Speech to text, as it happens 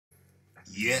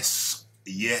Yes,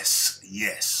 yes,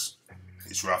 yes.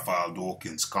 It's Raphael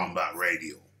Dawkins, Combat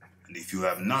Radio. And if you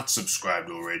have not subscribed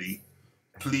already,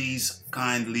 please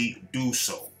kindly do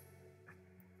so.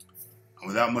 And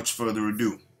without much further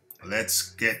ado,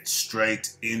 let's get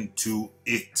straight into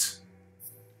it.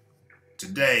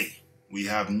 Today, we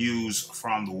have news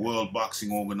from the World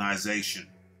Boxing Organization,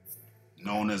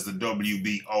 known as the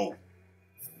WBO.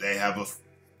 They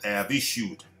have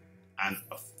issued an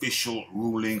official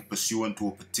ruling pursuant to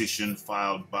a petition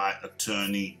filed by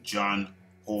attorney John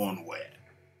Hornware.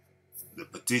 The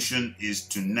petition is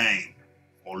to name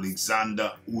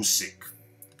Oleksander Usyk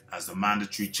as the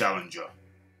mandatory challenger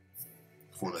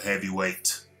for the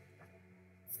heavyweight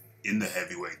in the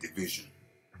heavyweight division.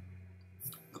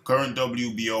 The current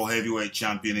WBO heavyweight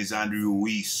champion is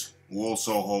Ruiz, who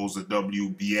also holds the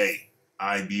WBA,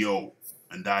 IBO,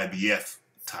 and IBF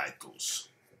titles.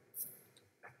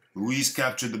 Ruiz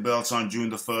captured the belts on June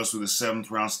the 1st with a 7th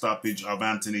round stoppage of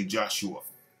Anthony Joshua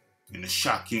in a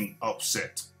shocking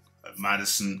upset at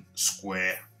Madison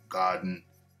Square Garden,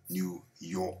 New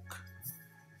York.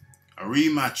 A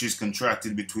rematch is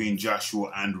contracted between Joshua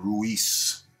and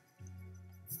Ruiz,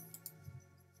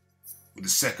 with the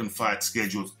second fight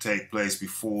scheduled to take place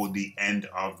before the end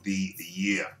of the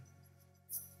year.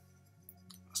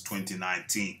 That's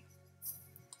 2019.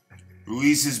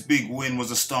 Ruiz's big win was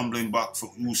a stumbling block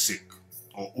for Usyk,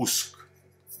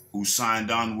 who signed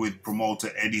on with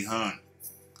promoter Eddie Hearn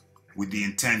with the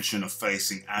intention of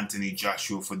facing Anthony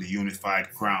Joshua for the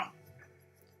unified crown.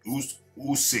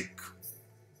 Usyk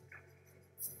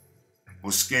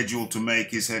was scheduled to make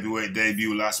his heavyweight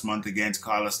debut last month against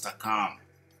Carlos Takam,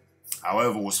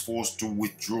 however was forced to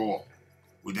withdraw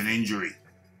with an injury,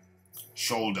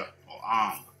 shoulder or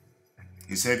arm.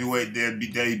 His heavyweight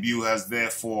debut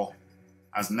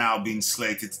has now been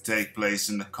slated to take place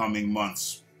in the coming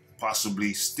months,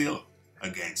 possibly still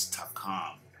against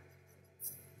Takam.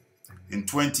 In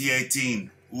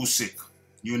 2018, Usyk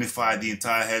unified the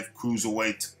entire heavy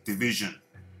cruiserweight division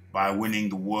by winning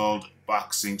the World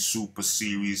Boxing Super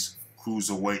Series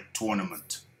Cruiserweight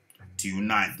Tournament to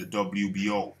unite the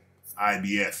WBO,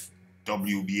 IBF,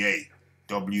 WBA,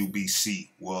 WBC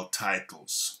world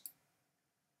titles.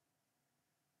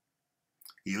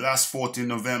 He last fought in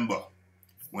November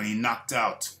when he knocked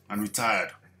out and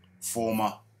retired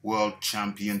former world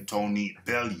champion Tony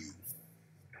Bellew.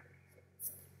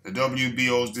 The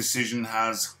WBO's decision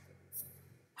has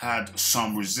had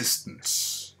some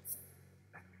resistance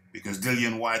because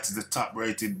Dillian Whyte is the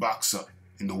top-rated boxer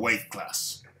in the weight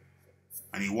class,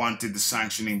 and he wanted the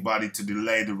sanctioning body to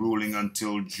delay the ruling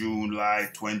until July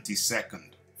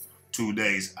 22nd, 2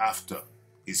 days after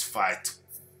his fight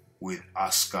with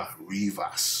Oscar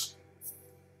Rivas.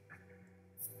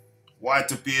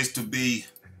 Whyte appears to be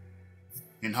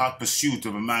in hot pursuit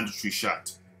of a mandatory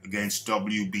shot against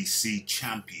WBC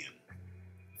champion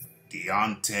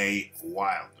Deontay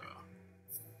Wilder.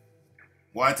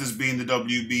 Whyte has been the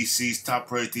WBC's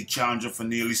top-rated challenger for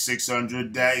nearly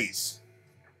 600 days,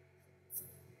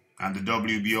 and the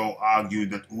WBO argued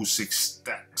that Usyk's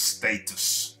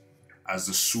status as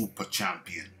the super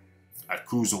champion at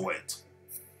cruiserweight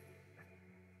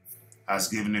has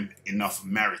given him enough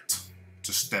merit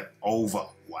to step over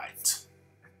Whyte.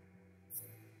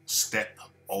 Step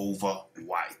over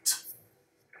Whyte.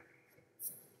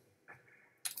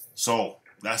 So,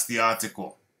 that's the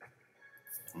article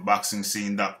from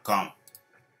BoxingScene.com.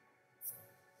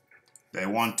 They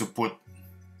want to put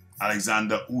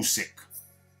Oleksander Usyk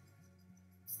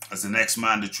as the next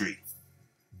mandatory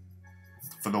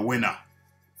for the winner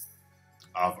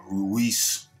of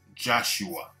Ruiz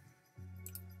Joshua.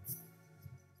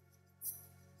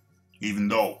 Even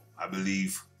though I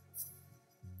believe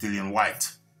Dillian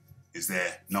Whyte is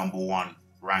their #1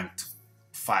 ranked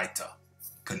fighter,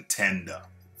 contender.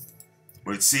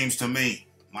 But it seems to me,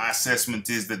 my assessment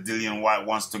is that Dillian Whyte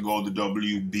wants to go the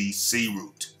WBC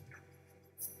route.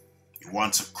 He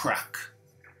wants a crack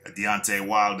at Deontay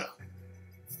Wilder.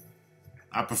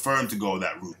 I prefer him to go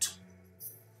that route.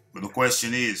 But the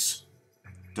question is,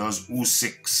 does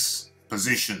Usyk's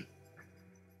position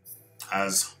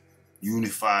as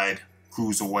unified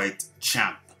cruiserweight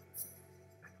champ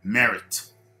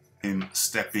merit him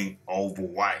stepping over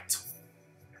Whyte?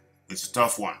 It's a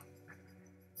tough one,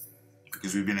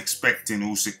 because we've been expecting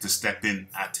Usyk to step in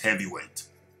at heavyweight.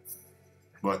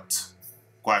 But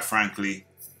quite frankly,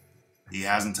 he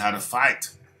hasn't had a fight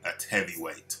at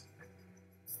heavyweight.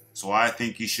 So I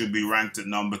think he should be ranked at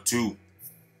 #2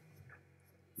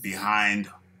 behind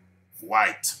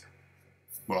Whyte.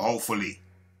 But hopefully,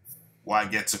 Whyte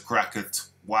gets a crack at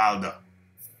Wilder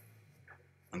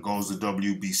and goes the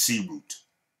WBC route,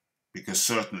 because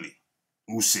certainly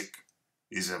Usyk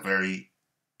is a very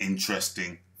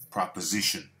interesting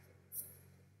proposition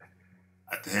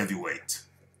at the heavyweight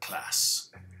class,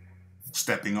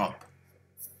 stepping up.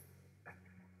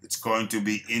 It's going to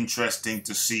be interesting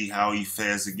to see how he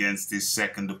fares against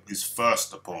his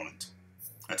first opponent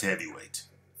at heavyweight.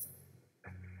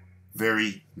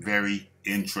 Very, very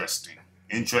interesting.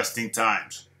 Interesting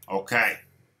times. Okay,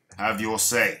 have your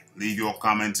say. Leave your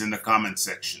comments in the comment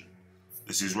section.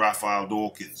 This is Raphael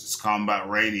Dawkins. It's Combat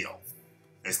Radio.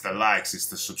 It's the likes, it's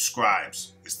the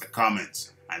subscribes, it's the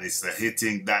comments, and it's the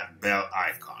hitting that bell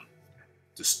icon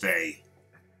to stay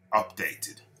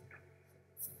updated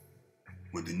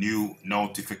with the new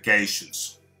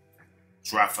notifications.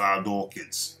 It's Raphael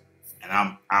Dawkins, and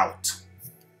I'm out.